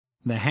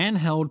The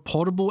handheld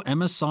portable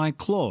MSI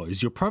Claw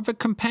is your perfect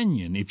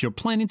companion if you're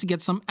planning to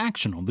get some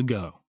action on the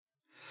go.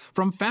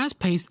 From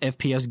fast-paced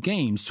FPS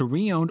games to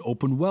re-owned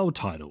open-world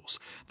titles,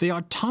 there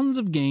are tons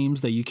of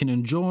games that you can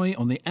enjoy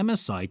on the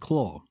MSI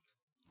Claw.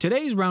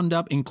 Today's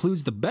roundup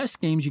includes the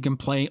best games you can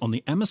play on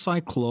the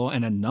MSI Claw,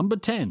 and at number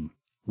 10,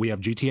 we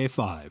have GTA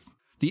 5.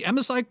 The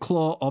MSI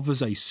Claw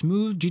offers a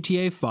smooth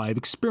GTA 5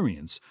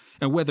 experience,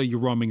 and whether you're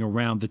roaming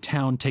around the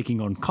town taking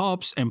on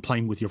cops and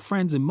playing with your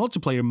friends in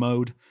multiplayer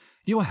mode,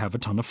 you'll have a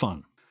ton of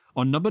fun.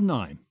 On number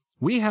 9,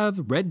 we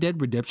have Red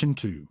Dead Redemption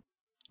 2.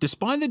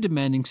 Despite the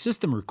demanding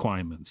system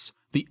requirements,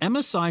 the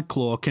MSI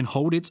Claw can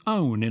hold its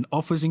own and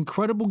offers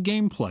incredible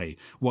gameplay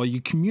while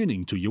you're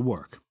commuting to your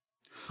work.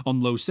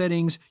 On low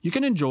settings, you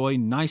can enjoy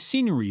nice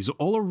sceneries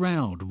all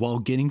around while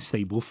getting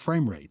stable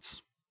frame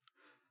rates.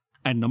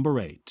 At number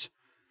 8,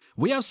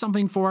 we have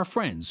something for our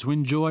friends who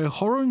enjoy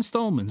horror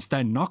installments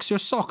that knocks your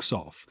socks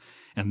off,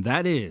 and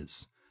that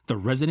is the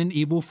Resident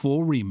Evil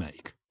 4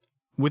 Remake.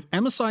 With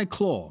MSI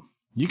Claw,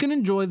 you can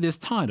enjoy this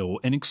title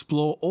and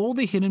explore all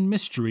the hidden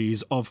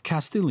mysteries of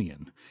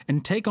Castellion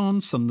and take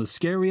on some of the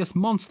scariest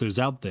monsters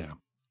out there.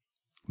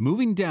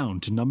 Moving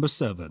down to number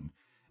 7,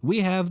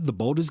 we have the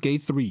Baldur's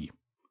Gate 3.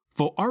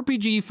 For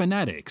RPG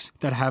fanatics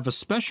that have a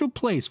special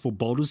place for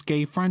Baldur's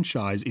Gate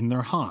franchise in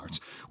their hearts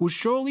will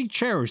surely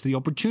cherish the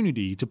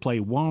opportunity to play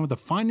one of the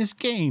finest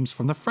games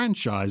from the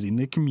franchise in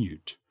their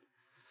commute.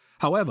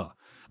 However,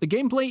 the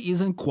gameplay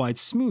isn't quite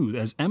smooth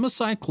as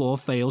MSI Claw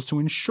fails to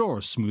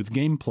ensure smooth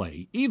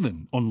gameplay,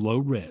 even on low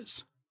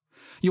res.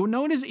 You'll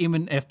notice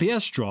even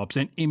FPS drops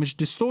and image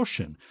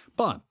distortion,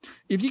 but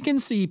if you can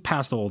see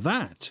past all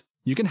that,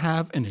 you can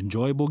have an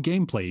enjoyable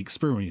gameplay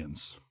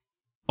experience.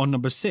 On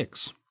number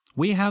 6,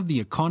 we have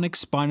the iconic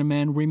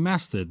Spider-Man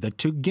Remastered that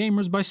took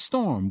gamers by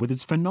storm with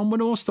its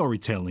phenomenal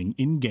storytelling,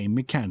 in-game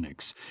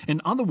mechanics, and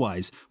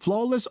otherwise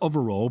flawless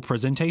overall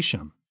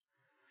presentation.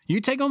 You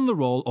take on the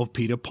role of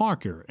Peter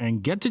Parker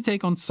and get to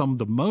take on some of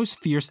the most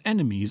fierce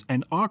enemies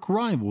and arch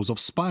rivals of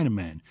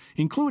Spider-Man,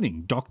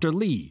 including Dr.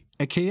 Lee,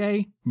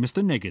 aka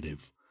Mr.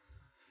 Negative.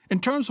 In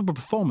terms of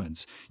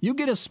performance, you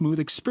get a smooth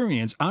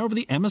experience out of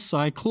the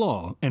MSI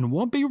Claw and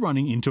won't be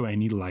running into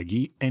any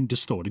laggy and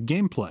distorted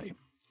gameplay.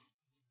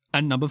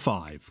 At number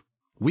 5,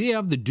 we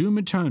have the Doom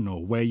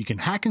Eternal, where you can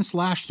hack and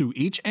slash through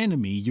each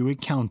enemy you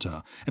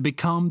encounter and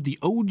become the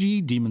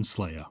OG Demon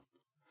Slayer.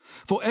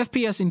 For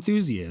FPS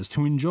enthusiasts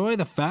who enjoy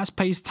the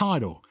fast-paced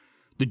title,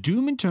 the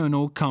Doom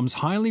Eternal comes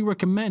highly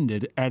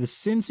recommended, as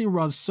since it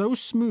runs so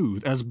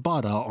smooth as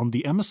butter on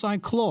the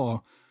MSI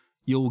Claw,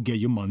 you'll get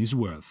your money's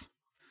worth.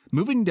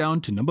 Moving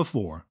down to number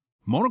 4,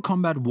 Mortal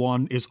Kombat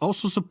 1 is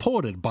also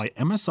supported by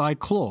MSI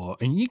Claw,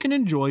 and you can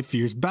enjoy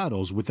fierce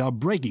battles without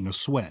breaking a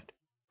sweat.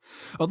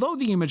 Although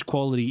the image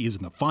quality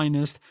isn't the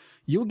finest,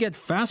 you'll get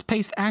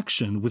fast-paced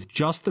action with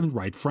just the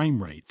right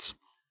frame rates.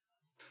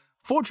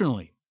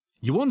 Fortunately,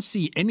 you won't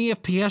see any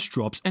FPS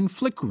drops and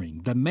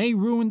flickering that may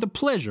ruin the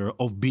pleasure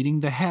of beating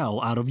the hell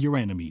out of your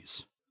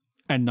enemies.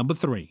 At number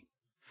 3,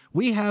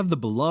 we have the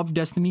beloved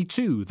Destiny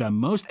 2 that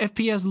most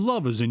FPS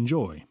lovers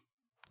enjoy.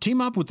 Team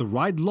up with the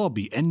right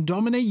lobby and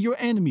dominate your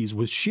enemies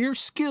with sheer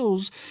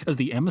skills as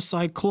the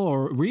MSI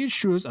Claw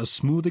reassures a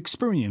smooth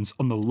experience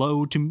on the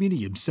low to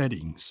medium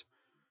settings.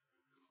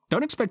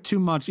 Don't expect too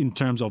much in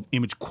terms of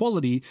image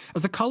quality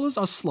as the colors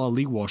are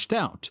slightly washed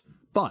out,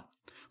 but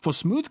for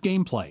smooth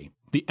gameplay,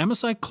 the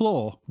MSI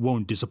Claw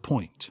won't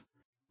disappoint.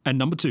 At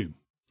number 2,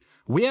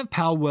 we have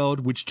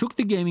Palworld, which took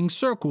the gaming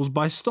circles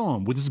by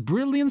storm with its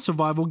brilliant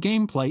survival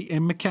gameplay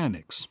and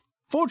mechanics.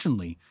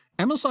 Fortunately,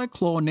 MSI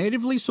Claw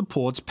natively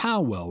supports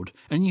Palworld,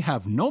 and you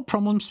have no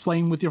problems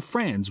playing with your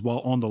friends while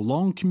on the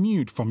long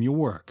commute from your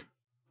work.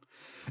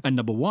 At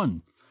number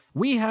 1,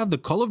 we have the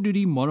Call of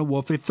Duty Modern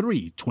Warfare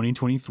 3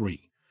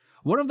 2023,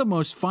 one of the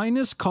most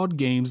finest COD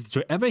games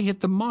to ever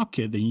hit the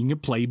market that you can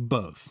play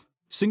both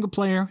single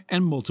player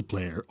and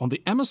multiplayer on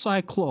the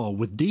MSI Claw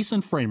with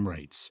decent frame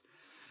rates.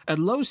 At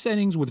low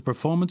settings with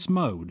performance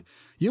mode,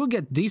 you'll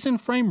get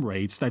decent frame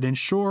rates that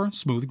ensure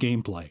smooth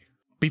gameplay.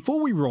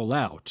 Before we roll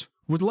out,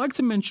 we'd like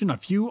to mention a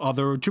few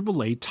other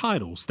AAA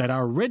titles that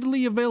are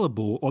readily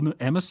available on the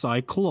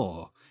MSI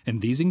Claw,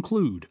 and these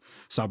include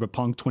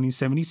Cyberpunk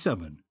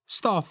 2077,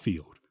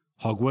 Starfield,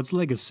 Hogwarts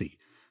Legacy,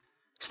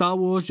 Star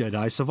Wars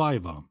Jedi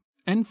Survivor,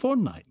 and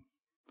Fortnite.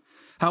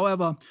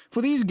 However,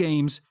 for these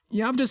games,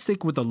 you have to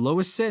stick with the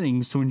lowest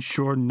settings to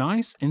ensure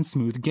nice and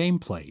smooth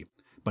gameplay,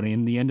 but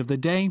in the end of the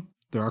day,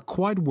 they are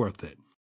quite worth it.